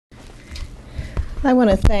I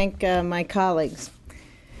want to thank my colleagues.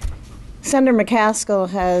 Senator McCaskill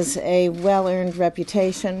has a well-earned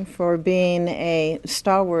reputation for being a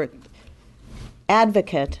stalwart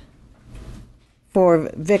advocate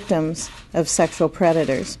for victims of sexual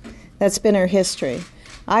predators. That's been her history.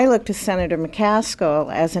 I look to Senator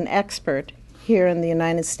McCaskill as an expert here in the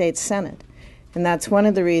United States Senate, and that's one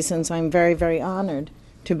of the reasons I'm very, very honored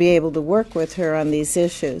to be able to work with her on these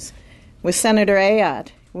issues. With Senator Ayotte,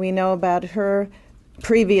 we know about her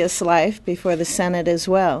previous life before the Senate as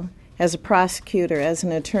well, as a prosecutor, as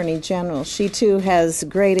an attorney general. She too has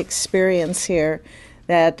great experience here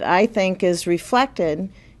that I think is reflected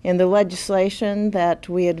in the legislation that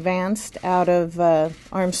we advanced out of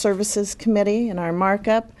Armed Services Committee in our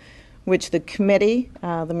markup, which the committee,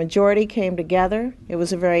 the majority, came together. It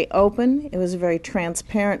was a very open, it was a very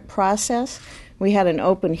transparent process. We had an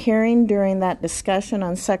open hearing during that discussion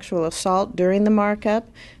on sexual assault during the markup.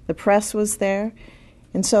 The press was there.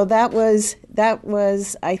 And so that was,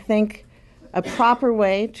 I think, a proper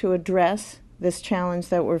way to address this challenge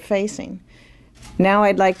that we're facing. Now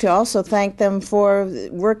I'd like to also thank them for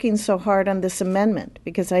working so hard on this amendment,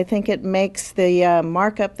 because I think it makes the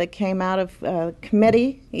markup that came out of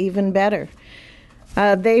committee even better.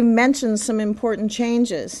 They mentioned some important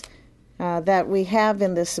changes that we have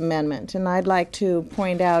in this amendment, and I'd like to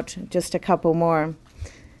point out just a couple more.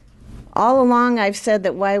 All along I've said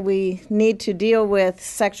that while we need to deal with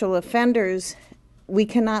sexual offenders, we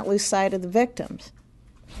cannot lose sight of the victims.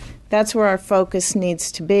 That's where our focus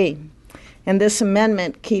needs to be. And this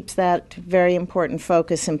amendment keeps that very important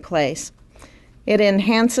focus in place. It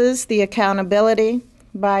enhances the accountability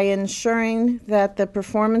by ensuring that the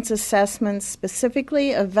performance assessments specifically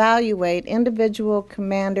evaluate individual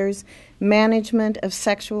commanders' management of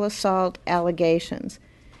sexual assault allegations,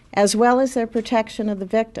 as well as their protection of the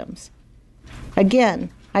victims. Again,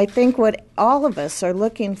 I think what all of us are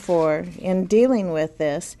looking for in dealing with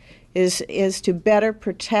this is to better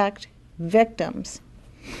protect victims.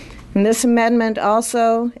 And this amendment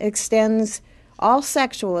also extends all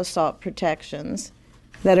sexual assault protections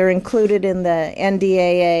that are included in the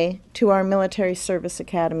NDAA to our military service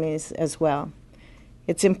academies as well.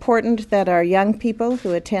 It's important that our young people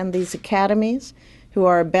who attend these academies, who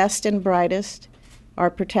are best and brightest, are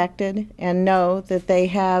protected and know that they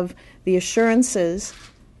have the assurances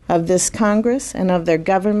of this Congress and of their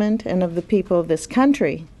government and of the people of this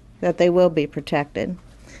country that they will be protected.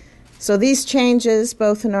 So these changes,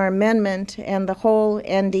 both in our amendment and the whole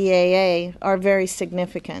NDAA, are very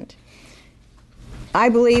significant. I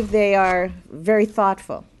believe they are very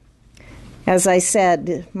thoughtful. As I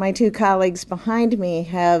said, my two colleagues behind me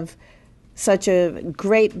have such a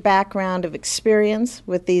great background of experience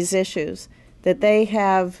with these issues that they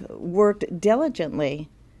have worked diligently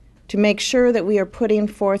to make sure that we are putting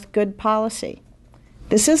forth good policy.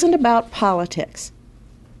 This isn't about politics.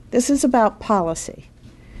 This is about policy.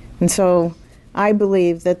 And so I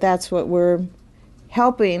believe that that's what we're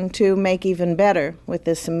helping to make even better with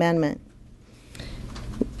this amendment.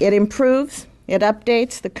 It improves, it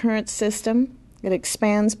updates the current system, it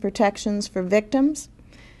expands protections for victims.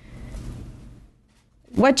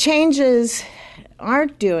 What changes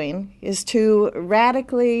aren't doing is to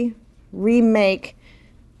radically remake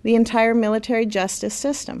the entire military justice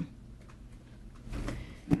system.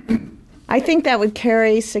 I think that would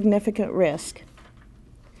carry significant risk.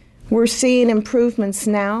 We're seeing improvements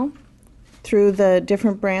now through the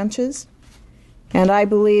different branches, and I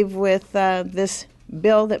believe with this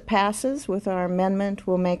bill that passes, with our amendment,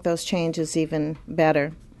 we'll make those changes even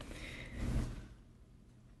better.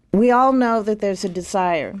 We all know that there's a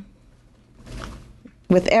desire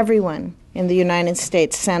with everyone in the United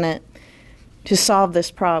States Senate to solve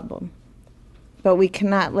this problem, but we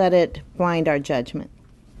cannot let it blind our judgment.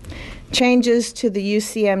 Changes to the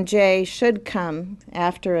UCMJ should come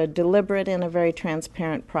after a deliberate and a very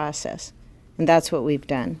transparent process, and that's what we've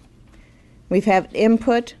done. We've had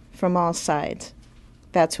input from all sides.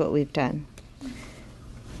 That's what we've done.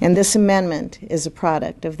 And this amendment is a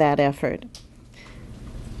product of that effort.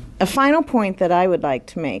 A final point that I would like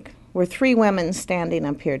to make. We're three women standing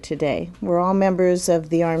up here today. We're all members of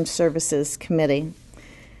the Armed Services Committee.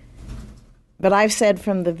 But I've said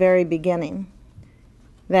from the very beginning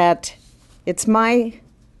that it's my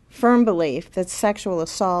firm belief that sexual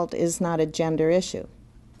assault is not a gender issue.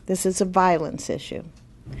 This is a violence issue.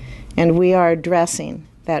 And we are addressing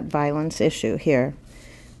that violence issue here.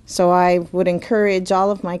 So I would encourage all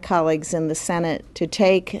of my colleagues in the Senate to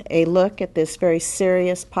take a look at this very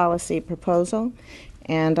serious policy proposal,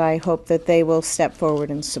 and I hope that they will step forward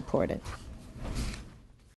and support it.